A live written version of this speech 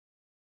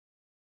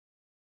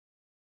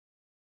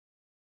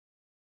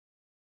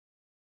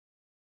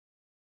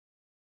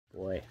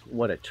Boy,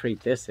 what a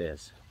treat this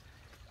is.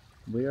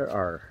 We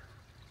are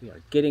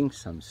getting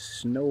some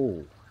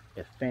snow.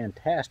 It's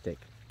fantastic.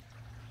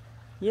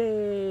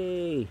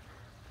 Yay!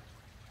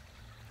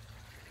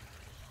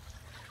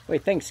 What do you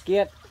think,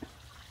 Skit?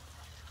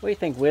 What do you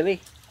think,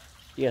 Willie?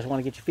 You guys want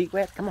to get your feet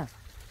wet? Come on.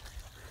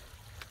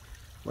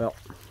 Well,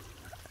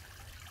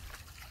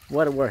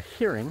 what we're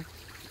hearing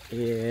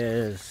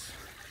is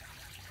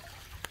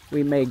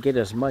we may get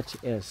as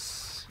much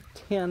as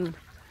 10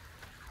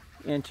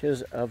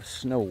 inches of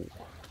snow.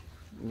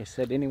 You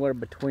said anywhere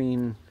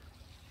between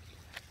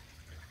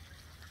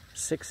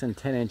 6 and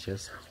 10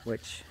 inches,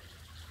 which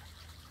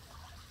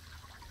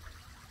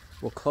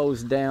will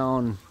close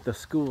down the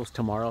schools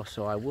tomorrow,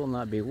 so I will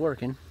not be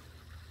working.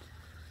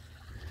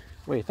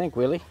 What do you think,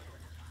 Willie?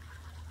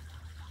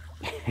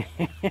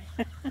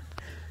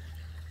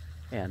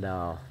 And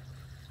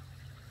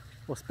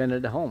we'll spend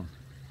it at home.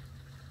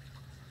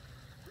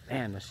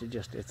 Man, this is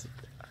just, it's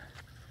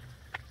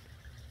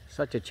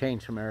such a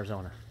change from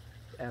Arizona.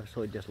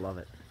 Absolutely just love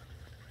it.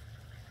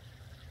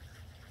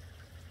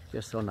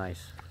 Just so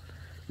nice.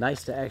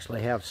 Nice to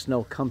actually have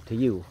snow come to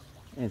you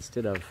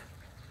instead of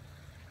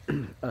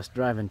us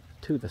driving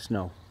to the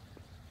snow.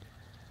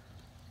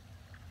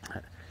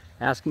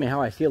 Ask me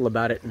how I feel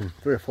about it in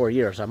 3 or 4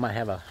 years. I might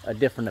have a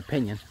different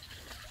opinion,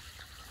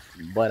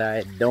 but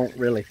I don't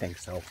really think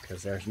so,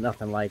 because there's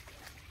nothing like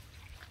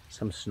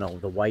some snow.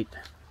 The white,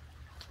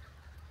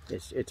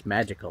 it's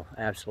magical,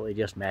 absolutely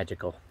just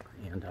magical,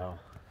 and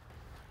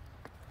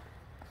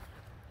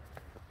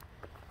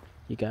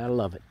you gotta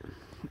love it.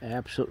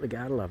 Absolutely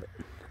gotta love it.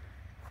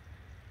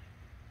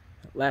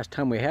 Last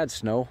time we had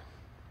snow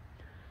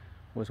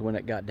was when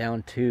it got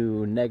down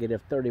to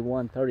negative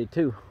 31,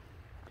 32,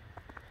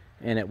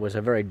 and it was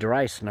a very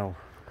dry snow.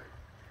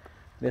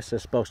 This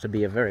is supposed to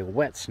be a very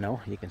wet snow.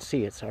 You can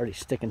see it's already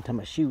sticking to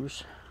my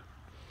shoes,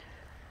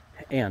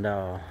 and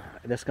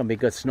this is gonna be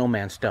good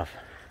snowman stuff.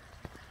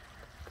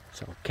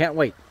 So can't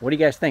wait. What do you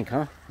guys think,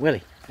 huh?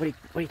 Willie, what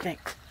do you think?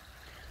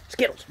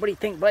 Skittles, what do you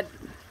think, bud?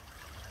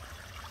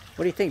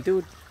 What do you think,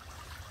 dude?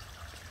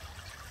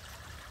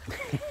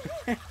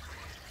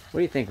 What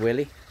do you think,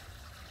 Willie?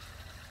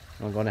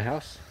 Want to go in the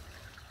house?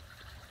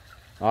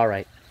 All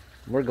right,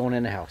 we're going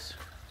in the house.